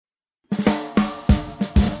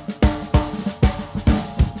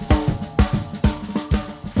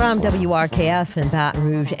From WRKF in Baton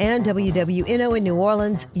Rouge and WWNO in New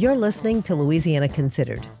Orleans, you're listening to Louisiana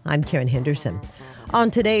Considered. I'm Karen Henderson. On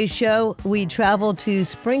today's show, we travel to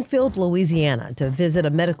Springfield, Louisiana to visit a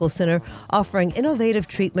medical center offering innovative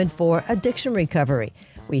treatment for addiction recovery.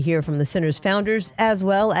 We hear from the center's founders as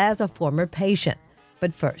well as a former patient.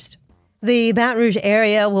 But first, the Baton Rouge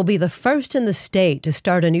area will be the first in the state to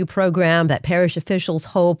start a new program that parish officials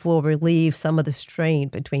hope will relieve some of the strain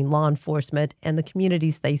between law enforcement and the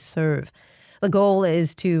communities they serve. The goal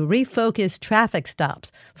is to refocus traffic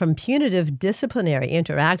stops from punitive disciplinary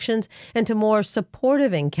interactions into more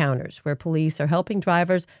supportive encounters where police are helping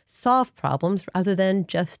drivers solve problems rather than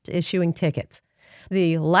just issuing tickets.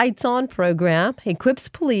 The Lights On program equips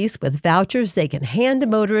police with vouchers they can hand to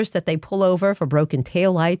motorists that they pull over for broken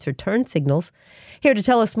taillights or turn signals. Here to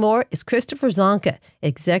tell us more is Christopher Zonka,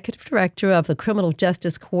 Executive Director of the Criminal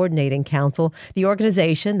Justice Coordinating Council, the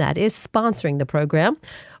organization that is sponsoring the program.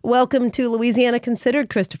 Welcome to Louisiana Considered,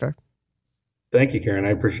 Christopher. Thank you, Karen.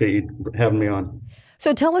 I appreciate you having me on.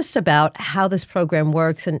 So tell us about how this program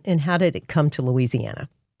works and how did it come to Louisiana?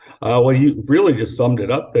 Well, you really just summed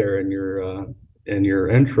it up there in your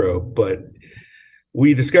intro, but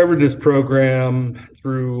we discovered this program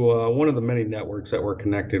through one of the many networks that we're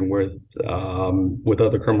connected with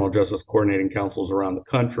other criminal justice coordinating councils around the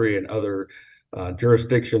country and other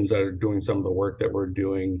jurisdictions that are doing some of the work that we're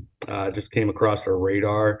doing. Just came across our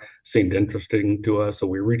radar, seemed interesting to us, so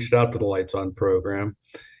we reached out to the Lights On program.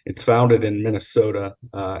 It's founded in Minnesota,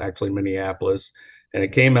 actually Minneapolis, and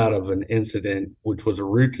it came out of an incident which was a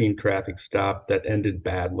routine traffic stop that ended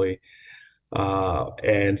badly.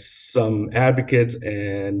 And some advocates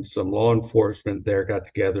and some law enforcement there got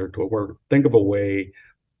together to think of a way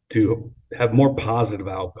to have more positive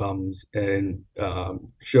outcomes and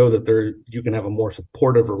show that you can have a more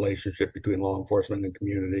supportive relationship between law enforcement and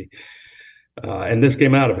community. And this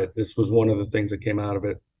came out of it. This was one of the things that came out of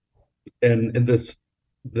it. And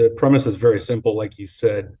the premise is very simple, like you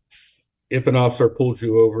said. If an officer pulls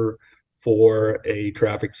you over for a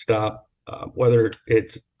traffic stop, whether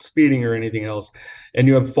it's speeding or anything else, and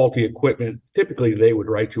you have faulty equipment, typically they would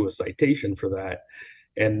write you a citation for that.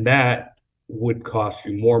 And that would cost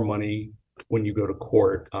you more money when you go to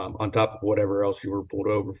court, on top of whatever else you were pulled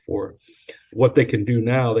over for. What they can do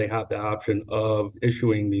now, they have the option of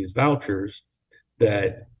issuing these vouchers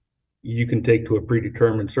that you can take to a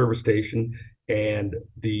predetermined service station, and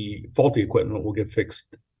the faulty equipment will get fixed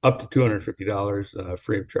up to $250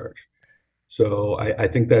 free of charge. So I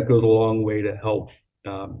think that goes a long way to help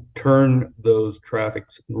turn those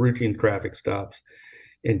routine traffic stops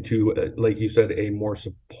into, like you said, a more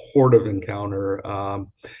supportive encounter.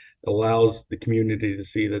 Allows the community to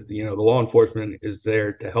see that the law enforcement is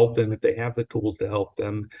there to help them if they have the tools to help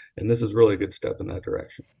them, and this is really a good step in that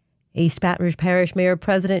direction. East Baton Rouge Parish Mayor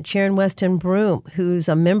President Sharon Weston Broome, who's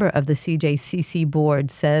a member of the CJCC board,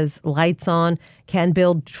 says Lights On can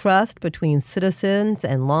build trust between citizens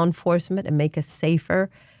and law enforcement and make us safer.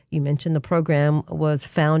 You mentioned the program was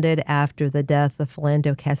founded after the death of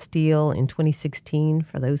Philando Castile in 2016.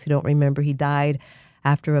 For those who don't remember, he died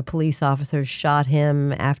after a police officer shot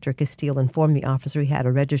him after Castile informed the officer he had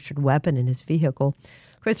a registered weapon in his vehicle.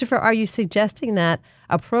 Christopher, are you suggesting that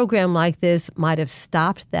a program like this might have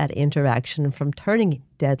stopped that interaction from turning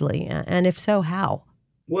deadly? And if so, how?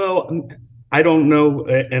 Well, I don't know.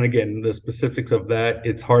 And again, the specifics of that,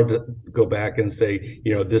 it's hard to go back and say,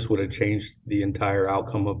 this would have changed the entire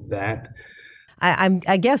outcome of that.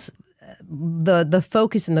 I guess the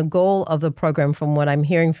focus and the goal of the program, from what I'm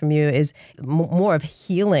hearing from you, is more of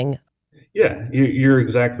healing. Yeah, you're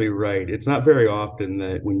exactly right. It's not very often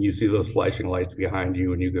that when you see those flashing lights behind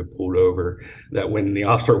you and you get pulled over, that when the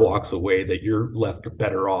officer walks away, that you're left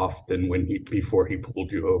better off than before he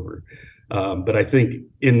pulled you over. But I think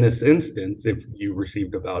in this instance, if you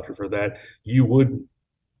received a voucher for that,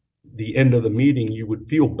 the end of the meeting, you would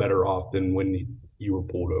feel better off than when you were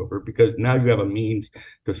pulled over, because now you have a means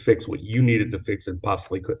to fix what you needed to fix and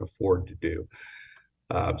possibly couldn't afford to do.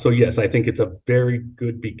 So yes, I think it's a very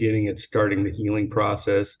good beginning at starting the healing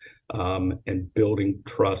process and building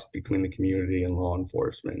trust between the community and law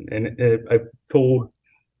enforcement. And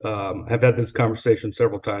I've had this conversation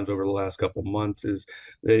several times over the last couple of months, is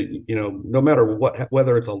that, no matter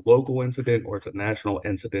whether it's a local incident or it's a national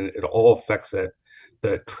incident, it all affects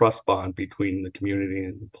the trust bond between the community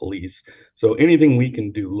and the police. So anything we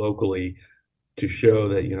can do locally to show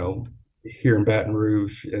that, here in Baton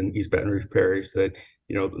Rouge and East Baton Rouge Parish, that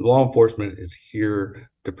law enforcement is here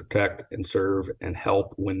to protect and serve and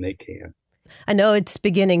help when they can. I know it's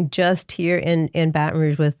beginning just here in Baton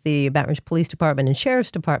Rouge with the Baton Rouge Police Department and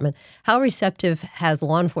Sheriff's Department. How receptive has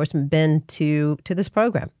law enforcement been to this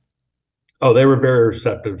program? Oh, they were very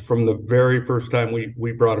receptive from the very first time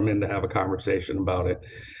we brought them in to have a conversation about it.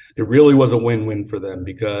 It really was a win-win for them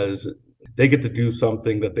because they get to do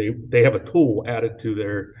something that they have a tool added to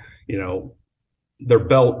their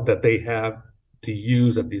belt that they have to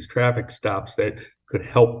use at these traffic stops that could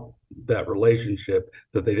help that relationship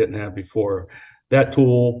that they didn't have before. That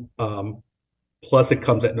tool, plus it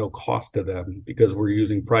comes at no cost to them because we're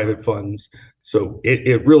using private funds. So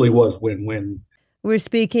it really was win-win. We're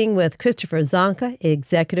speaking with Christopher Zonka,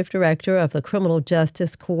 Executive Director of the Criminal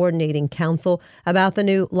Justice Coordinating Council, about the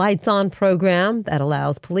new Lights On program that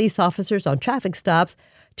allows police officers on traffic stops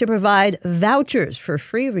to provide vouchers for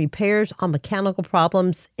free repairs on mechanical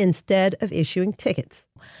problems instead of issuing tickets.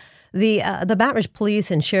 The Baton Rouge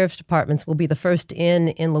Police and Sheriff's Departments will be the first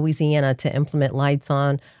in Louisiana to implement Lights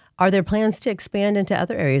On. Are there plans to expand into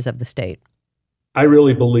other areas of the state? I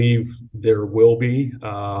really believe there will be.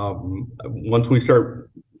 Once we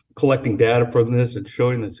start collecting data from this and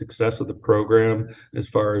showing the success of the program as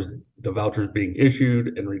far as the vouchers being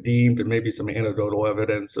issued and redeemed, and maybe some anecdotal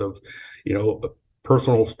evidence of,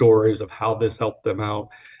 personal stories of how this helped them out,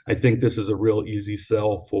 I think this is a real easy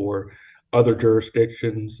sell for other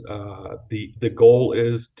jurisdictions. The goal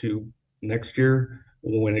is to next year,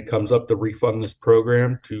 when it comes up to refund this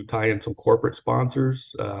program, to tie in some corporate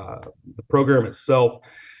sponsors. The program itself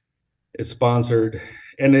is sponsored,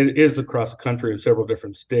 and it is across the country in several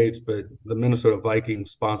different states, but the Minnesota Vikings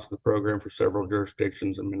sponsor the program for several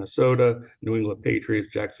jurisdictions in Minnesota, New England Patriots,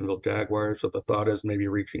 Jacksonville Jaguars. So the thought is maybe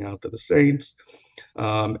reaching out to the Saints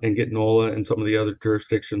and get NOLA and some of the other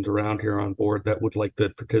jurisdictions around here on board that would like to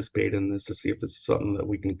participate in this to see if this is something that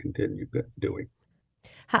we can continue doing.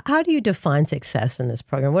 How do you define success in this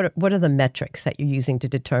program? What are the metrics that you're using to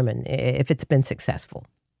determine if it's been successful?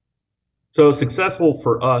 So successful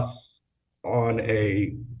for us on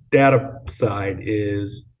a data side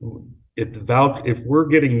is if we're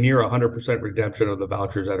getting near 100% redemption of the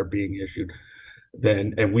vouchers that are being issued,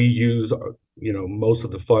 and we use most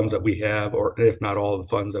of the funds that we have, or if not all of the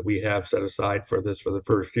funds that we have set aside for this for the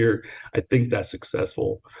first year, I think that's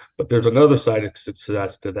successful. But there's another side of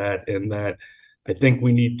success to that, in that I think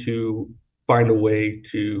we need to find a way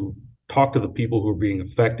to talk to the people who are being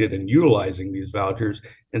affected and utilizing these vouchers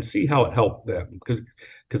and see how it helped them,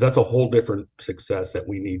 because that's a whole different success that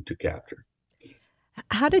we need to capture.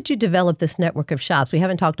 How did you develop this network of shops? We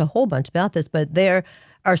haven't talked a whole bunch about this, but there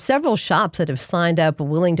are several shops that have signed up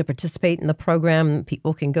willing to participate in the program.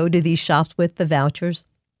 People can go to these shops with the vouchers.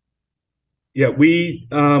 Yeah, we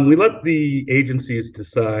let the agencies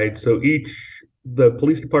decide. So the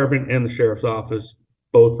police department and the sheriff's office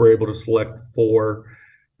both were able to select 4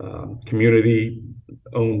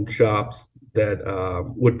 community-owned shops that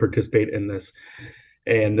would participate in this.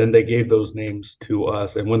 And then they gave those names to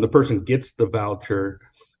us. And when the person gets the voucher,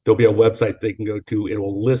 there'll be a website they can go to. It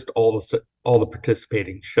will list all the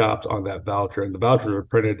participating shops on that voucher. And the vouchers are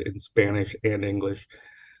printed in Spanish and English.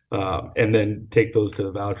 And then take those to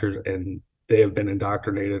the vouchers, and they have been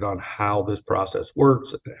indoctrinated on how this process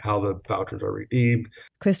works, how the vouchers are redeemed.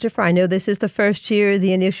 Christopher, I know this is the first year,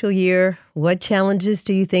 the initial year. What challenges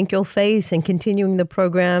do you think you'll face in continuing the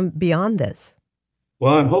program beyond this?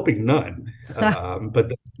 Well, I'm hoping none,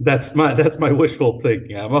 but that's my wishful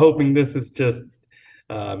thinking. I'm hoping this is just,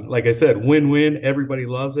 like I said, win-win. Everybody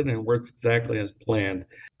loves it and works exactly as planned.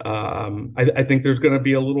 I think there's going to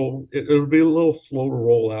be it'll be a little slow to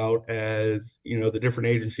roll out as, the different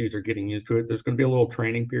agencies are getting used to it. There's going to be a little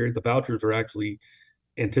training period. The vouchers are actually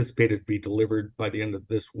anticipated to be delivered by the end of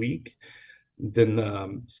this week.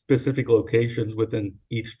 Then specific locations within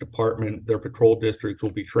each department, their patrol districts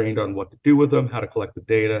will be trained on what to do with them, how to collect the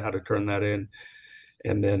data, how to turn that in.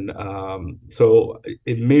 And then, so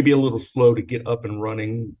it may be a little slow to get up and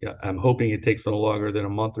running. I'm hoping it takes no longer than a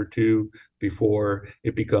month or 2 before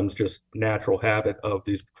it becomes just natural habit of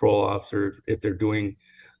these patrol officers, if they're doing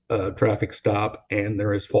a traffic stop and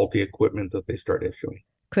there is faulty equipment, that they start issuing.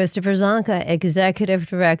 Christopher Zonka, Executive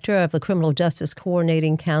Director of the Criminal Justice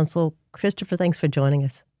Coordinating Council. Christopher, thanks for joining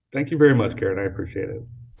us. Thank you very much, Karen. I appreciate it.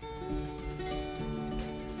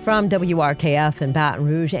 From WRKF in Baton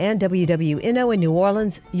Rouge and WWNO in New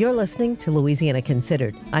Orleans, you're listening to Louisiana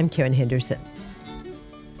Considered. I'm Karen Henderson.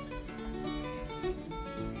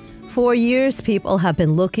 For years, people have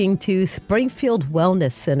been looking to Springfield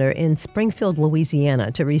Wellness Center in Springfield,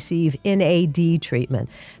 Louisiana to receive NAD treatment.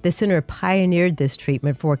 The center pioneered this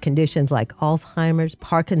treatment for conditions like Alzheimer's,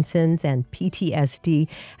 Parkinson's, and PTSD,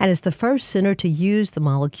 and is the first center to use the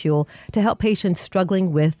molecule to help patients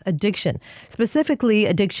struggling with addiction, specifically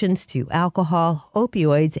addictions to alcohol,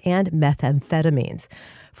 opioids, and methamphetamines.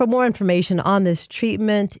 For more information on this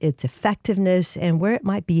treatment, its effectiveness, and where it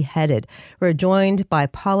might be headed, we're joined by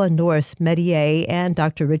Paula Norris-Metier and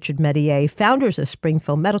Dr. Richard Metier, founders of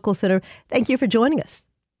Springfield Medical Center. Thank you for joining us.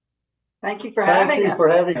 Thank you for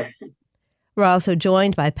having us. We're also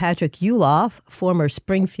joined by Patrick Uloff, former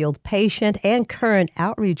Springfield patient and current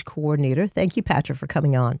outreach coordinator. Thank you, Patrick, for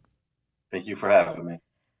coming on. Thank you for having me.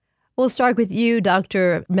 We'll start with you,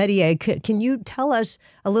 Dr. Metier. Can you tell us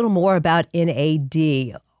a little more about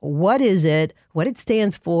NAD? What is it, what it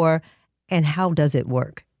stands for, and how does it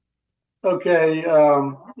work? Okay,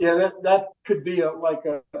 that could be like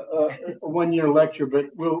a one-year lecture, but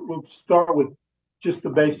we'll start with just the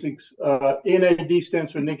basics. NAD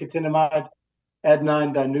stands for nicotinamide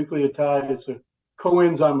adenine dinucleotide. It's a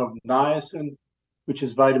coenzyme of niacin, which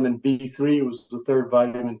is vitamin B3. It was the third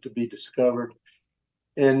vitamin to be discovered,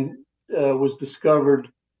 and was discovered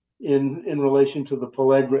in relation to the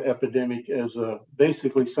pellagra epidemic as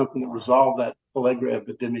basically something that resolved that pellagra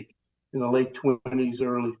epidemic in the late 20s,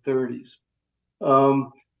 early 30s.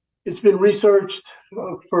 It's been researched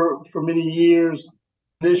for many years.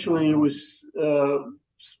 Initially, it was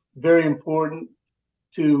very important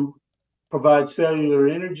to provide cellular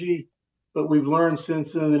energy, but we've learned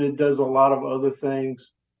since then that it does a lot of other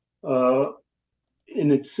things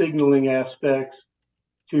in its signaling aspects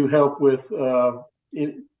to help with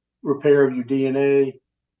repair of your DNA,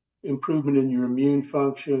 improvement in your immune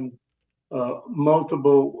function,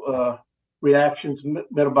 multiple reactions,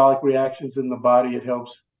 metabolic reactions in the body. It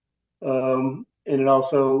helps, and it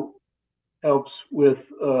also helps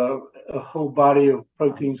with a whole body of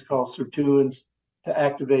proteins called sirtuins to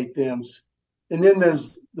activate them. And then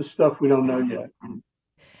there's the stuff we don't know yet.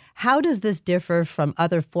 How does this differ from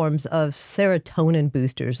other forms of serotonin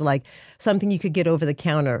boosters, like something you could get over the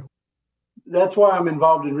counter? That's why I'm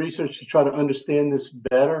involved in research to try to understand this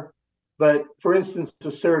better. But for instance, the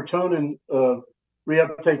serotonin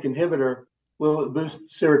reuptake inhibitor will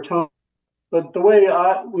boost serotonin. But the way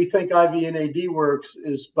we think IV NAD works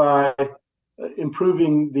is by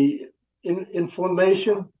improving the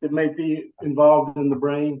inflammation that may be involved in the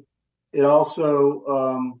brain. It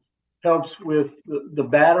also helps with the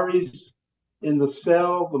batteries in the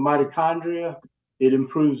cell, the mitochondria. It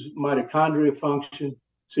improves mitochondria function.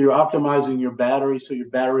 So you're optimizing your battery so your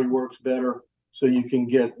battery works better, so you can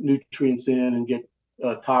get nutrients in and get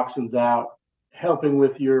toxins out, helping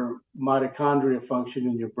with your mitochondria function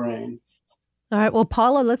in your brain. All right. Well,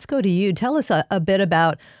 Paula, let's go to you. Tell us a bit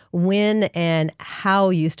about when and how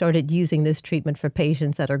you started using this treatment for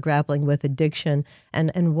patients that are grappling with addiction,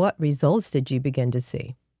 and what results did you begin to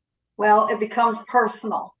see? Well, it becomes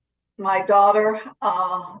personal. My daughter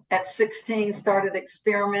at 16 started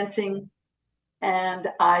experimenting, and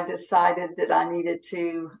I decided that I needed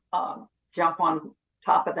to jump on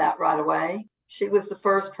top of that right away. She was the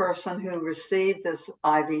first person who received this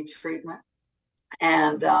IV treatment,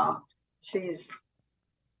 and she's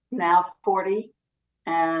now 40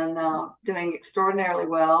 and doing extraordinarily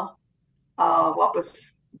well. What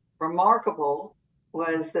was remarkable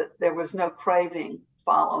was that there was no craving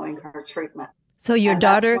following her treatment. So your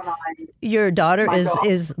daughter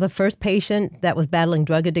is the first patient that was battling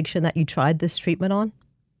drug addiction that you tried this treatment on?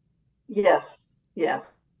 Yes.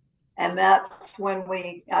 And that's when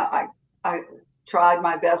I tried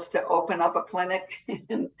my best to open up a clinic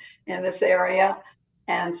in this area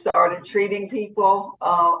and started treating people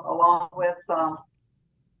along with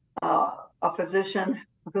a physician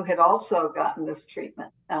who had also gotten this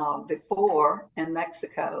treatment before in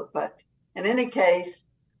Mexico. But in any case,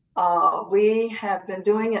 we have been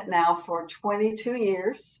doing it now for 22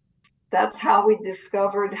 years. That's how we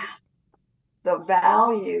discovered the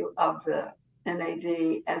value of the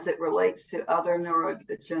NAD as it relates to other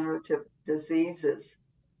neurodegenerative diseases.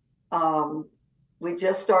 We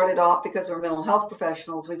just started off, because we're mental health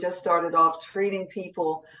professionals, we just started off treating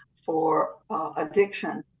people for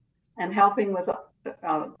addiction and helping with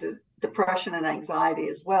depression and anxiety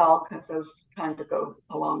as well, because those kind of go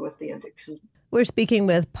along with the addiction. We're speaking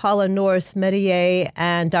with Paula Norris-Metier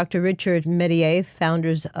and Dr. Richard Metier,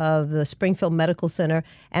 founders of the Springfield Medical Center,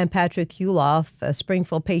 and Patrick Uloff, a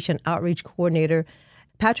Springfield Patient Outreach Coordinator.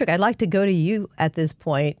 Patrick, I'd like to go to you at this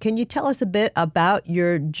point. Can you tell us a bit about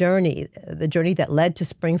your journey, the journey that led to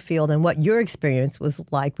Springfield, and what your experience was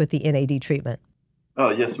like with the NAD treatment? Oh,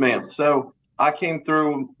 yes, ma'am. So I came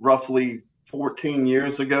through roughly 14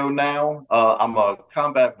 years ago now. I'm a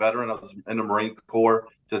combat veteran. I was in the Marine Corps,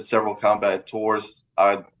 did several combat tours.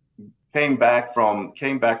 I came back from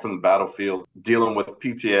the battlefield dealing with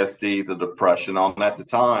PTSD, the depression. At the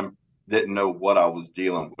time, didn't know what I was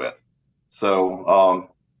dealing with. So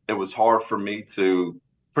it was hard for me to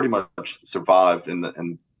pretty much survive in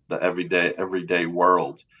the everyday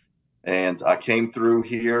world. And I came through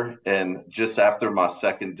here, and just after my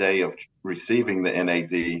second day of receiving the NAD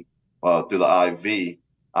through the IV,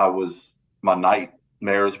 my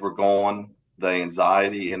nightmares were gone. The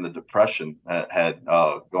anxiety and the depression had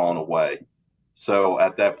gone away. So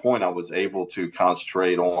at that point, I was able to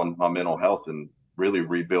concentrate on my mental health and really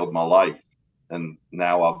rebuild my life. And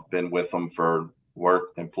now I've been with them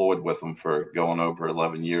employed with them for going over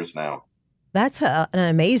 11 years now. That's an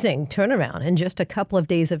amazing turnaround in just a couple of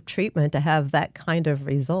days of treatment to have that kind of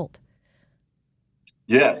result.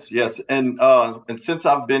 Yes, yes, and since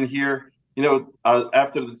I've been here,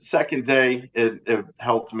 after the second day, it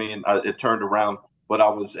helped me and it turned around. But I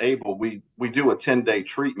was able. We do a 10-day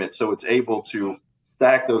treatment, so it's able to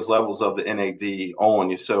stack those levels of the NAD on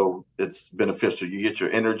you, so it's beneficial. You get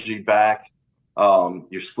your energy back,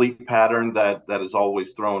 your sleep pattern that is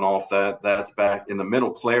always thrown off. That's back, in the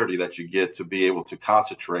mental clarity that you get to be able to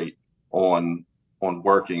concentrate on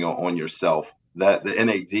working on yourself. That the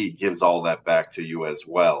NAD gives all that back to you as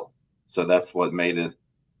well. So that's what made it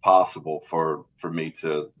possible for me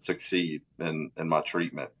to succeed in my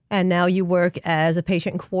treatment. And now you work as a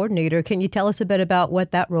patient coordinator. Can you tell us a bit about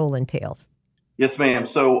what that role entails? Yes, ma'am.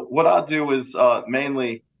 So what I do is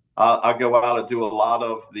mainly I go out and do a lot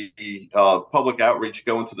of the public outreach,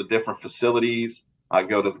 go into the different facilities. I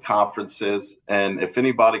go to the conferences, and if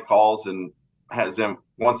anybody calls and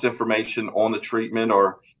wants information on the treatment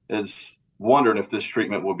or is wondering if this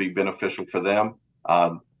treatment will be beneficial for them,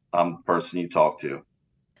 I'm the person you talk to.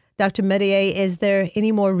 Dr. Metier, is there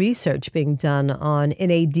any more research being done on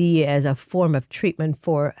NAD as a form of treatment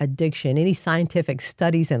for addiction? Any scientific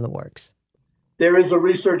studies in the works? There is a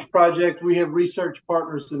research project. We have research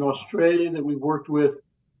partners in Australia that we've worked with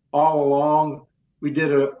all along.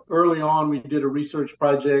 Early on, we did a research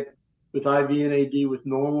project with IV NAD with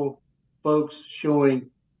normal folks, showing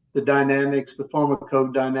the dynamics, the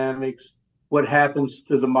pharmacodynamics, what happens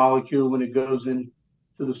to the molecule when it goes into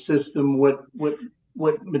the system, what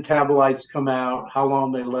metabolites come out, how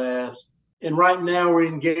long they last. And right now we're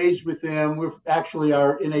engaged with them.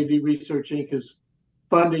 Our NAD Research Inc. is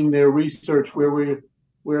funding their research where we're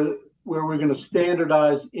going to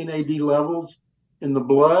standardize NAD levels in the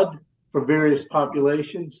blood for various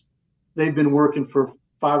populations. They've been working for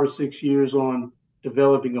 5 or 6 years on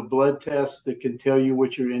developing a blood test that can tell you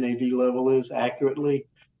what your NAD level is accurately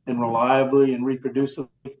and reliably and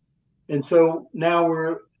reproducibly. And so now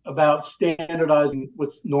we're about standardizing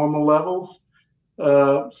what's normal levels,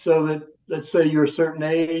 so that, let's say you're a certain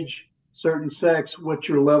age, certain sex, what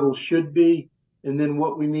your level should be, and then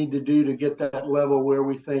what we need to do to get that level where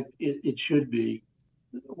we think it should be.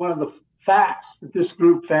 One of the facts that this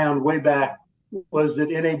group found way back was that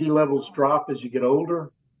NAD levels drop as you get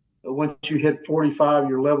older. Once you hit 45,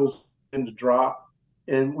 your levels tend to drop.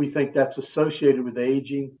 And we think that's associated with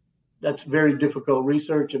aging. That's very difficult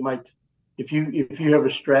research. It might, if you have a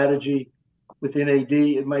strategy with NAD,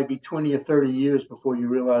 it might be 20 or 30 years before you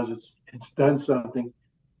realize it's done something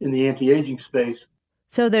in the anti-aging space.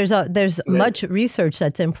 So there's much research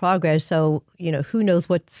that's in progress. So, who knows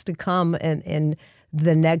what's to come in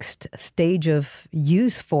the next stage of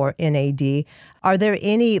use for NAD. Are there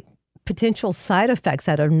any potential side effects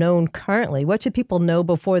that are known currently? What should people know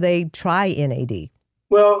before they try NAD?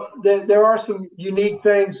 Well, there are some unique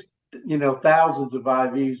things, thousands of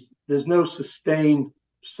IVs. There's no sustained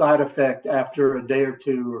side effect after a day or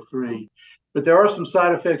 2 or 3. But there are some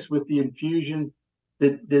side effects with the infusion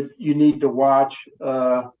that you need to watch,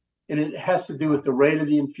 and it has to do with the rate of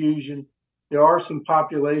the infusion. There are some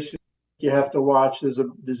populations you have to watch. There's a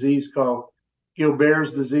disease called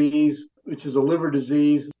Gilbert's disease, which is a liver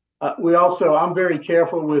disease. I'm very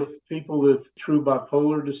careful with people with true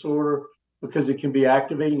bipolar disorder because it can be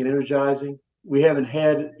activating and energizing. We haven't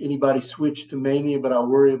had anybody switch to mania, but I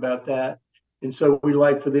worry about that. And so we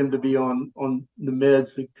like for them to be on the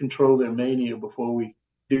meds that control their mania before we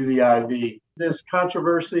do the IV. There's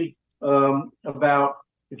controversy about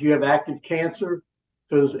if you have active cancer,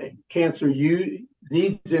 because cancer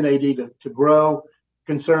needs NAD to grow.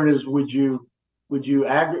 Concern is, would you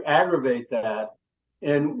aggravate that?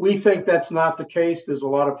 And we think that's not the case. There's a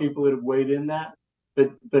lot of people that have weighed in that,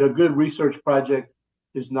 but a good research project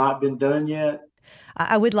has not been done yet.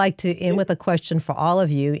 I would like to end with a question for all of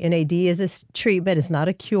you. NAD is a treatment, it's not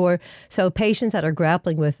a cure. So patients that are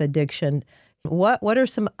grappling with addiction, what are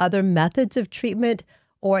some other methods of treatment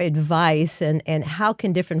or advice, and how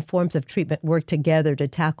can different forms of treatment work together to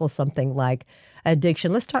tackle something like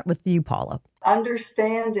addiction? Let's start with you, Paula.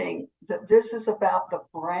 Understanding that this is about the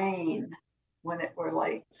brain when it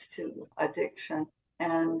relates to addiction.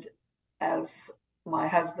 And as my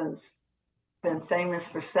husband's been famous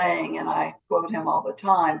for saying, and I quote him all the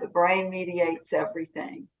time, the brain mediates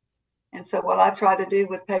everything. And so what I try to do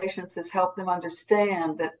with patients is help them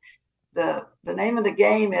understand that the name of the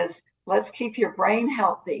game is let's keep your brain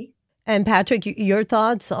healthy. And Patrick, your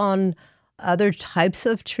thoughts on other types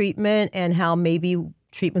of treatment and how maybe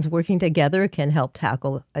treatments working together can help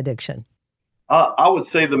tackle addiction? I would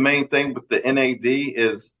say the main thing with the NAD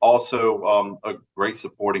is also a great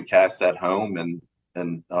supporting cast at home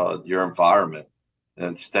and your environment,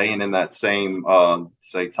 and staying in that same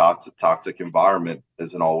say toxic environment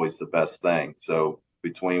isn't always the best thing. So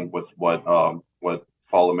between with what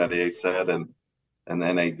Paula Metier said and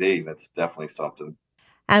NAD, that's definitely something.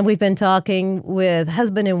 And we've been talking with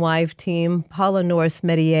husband and wife team, Paula Norris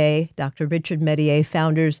Metier, Dr. Richard Metier,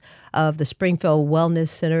 founders of the Springfield Wellness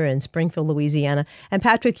Center in Springfield, Louisiana, and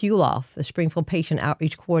Patrick Uloff, the Springfield Patient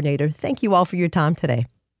Outreach Coordinator. Thank you all for your time today.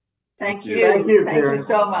 Thank you. Thank you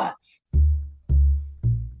so much.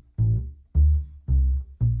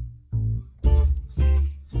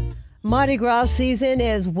 Mardi Gras season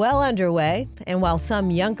is well underway, and while some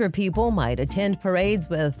younger people might attend parades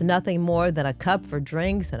with nothing more than a cup for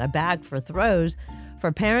drinks and a bag for throws,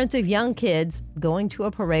 for parents of young kids, going to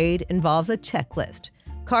a parade involves a checklist: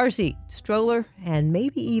 car seat, stroller, and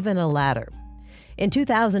maybe even a ladder. In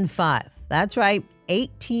 2005, that's right,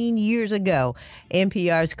 18 years ago,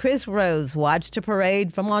 NPR's Chris Rose watched a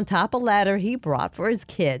parade from on top of a ladder he brought for his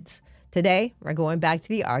kids. Today, we're going back to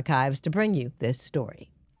the archives to bring you this story.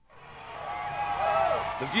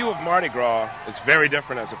 The view of Mardi Gras is very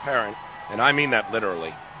different as a parent, and I mean that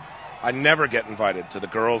literally. I never get invited to the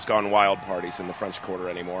Girls Gone Wild parties in the French Quarter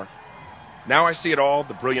anymore. Now I see it all,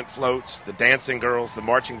 the brilliant floats, the dancing girls, the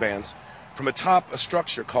marching bands, from atop a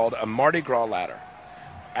structure called a Mardi Gras ladder.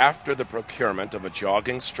 After the procurement of a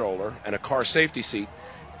jogging stroller and a car safety seat,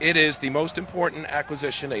 it is the most important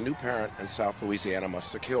acquisition a new parent in South Louisiana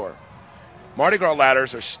must secure. Mardi Gras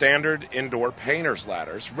ladders are standard indoor painter's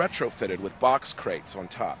ladders retrofitted with box crates on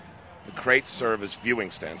top. The crates serve as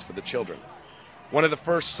viewing stands for the children. One of the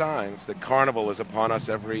first signs that Carnival is upon us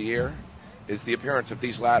every year is the appearance of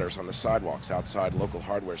these ladders on the sidewalks outside local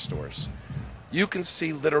hardware stores. You can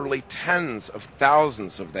see literally tens of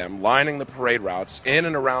thousands of them lining the parade routes in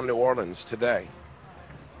and around New Orleans today.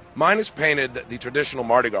 Mine is painted the traditional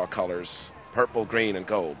Mardi Gras colors, purple, green, and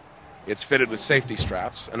gold. It's fitted with safety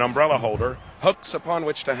straps, an umbrella holder, hooks upon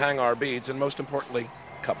which to hang our beads, and most importantly,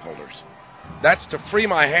 cup holders. That's to free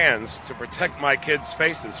my hands to protect my kids'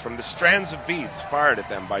 faces from the strands of beads fired at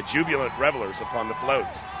them by jubilant revelers upon the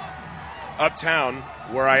floats. Uptown,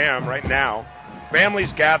 where I am right now,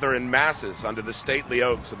 families gather in masses under the stately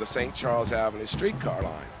oaks of the St. Charles Avenue streetcar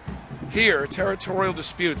line. Here, territorial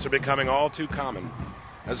disputes are becoming all too common,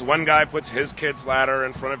 as one guy puts his kid's ladder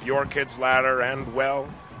in front of your kid's ladder, and, well,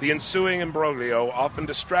 the ensuing imbroglio often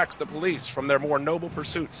distracts the police from their more noble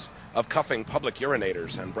pursuits of cuffing public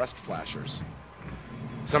urinators and breast flashers.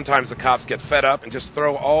 Sometimes the cops get fed up and just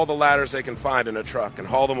throw all the ladders they can find in a truck and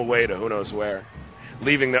haul them away to who knows where,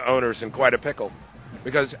 leaving the owners in quite a pickle.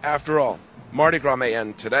 Because, after all, Mardi Gras may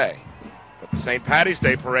end today, but the St. Paddy's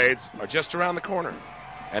Day parades are just around the corner.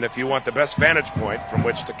 And if you want the best vantage point from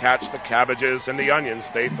which to catch the cabbages and the onions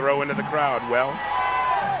they throw into the crowd, well,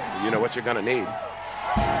 you know what you're going to need.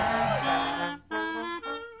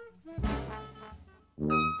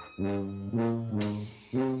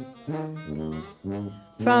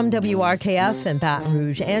 From WRKF in Baton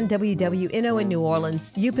Rouge and WWNO in New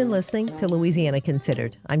Orleans, you've been listening to Louisiana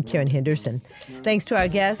Considered. I'm Karen Henderson. Thanks to our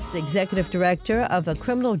guests, Executive Director of the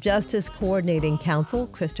Criminal Justice Coordinating Council,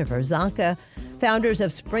 Christopher Zonka, founders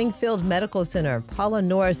of Springfield Medical Center, Paula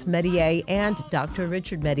Norris Metier and Dr.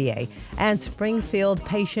 Richard Metier, and Springfield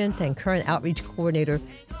Patient and Current Outreach Coordinator,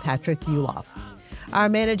 Patrick Uloff. Our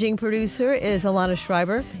managing producer is Alana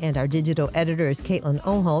Schreiber, and our digital editor is Caitlin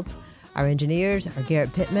Oholtz. Our engineers are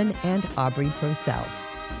Garrett Pittman and Aubrey Purcell.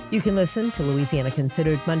 You can listen to Louisiana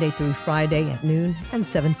Considered Monday through Friday at noon and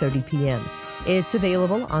 7:30 p.m. It's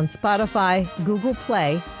available on Spotify, Google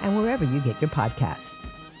Play, and wherever you get your podcasts.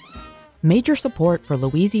 Major support for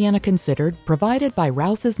Louisiana Considered provided by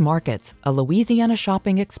Rouse's Markets, a Louisiana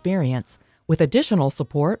shopping experience, with additional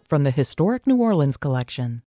support from the Historic New Orleans Collection.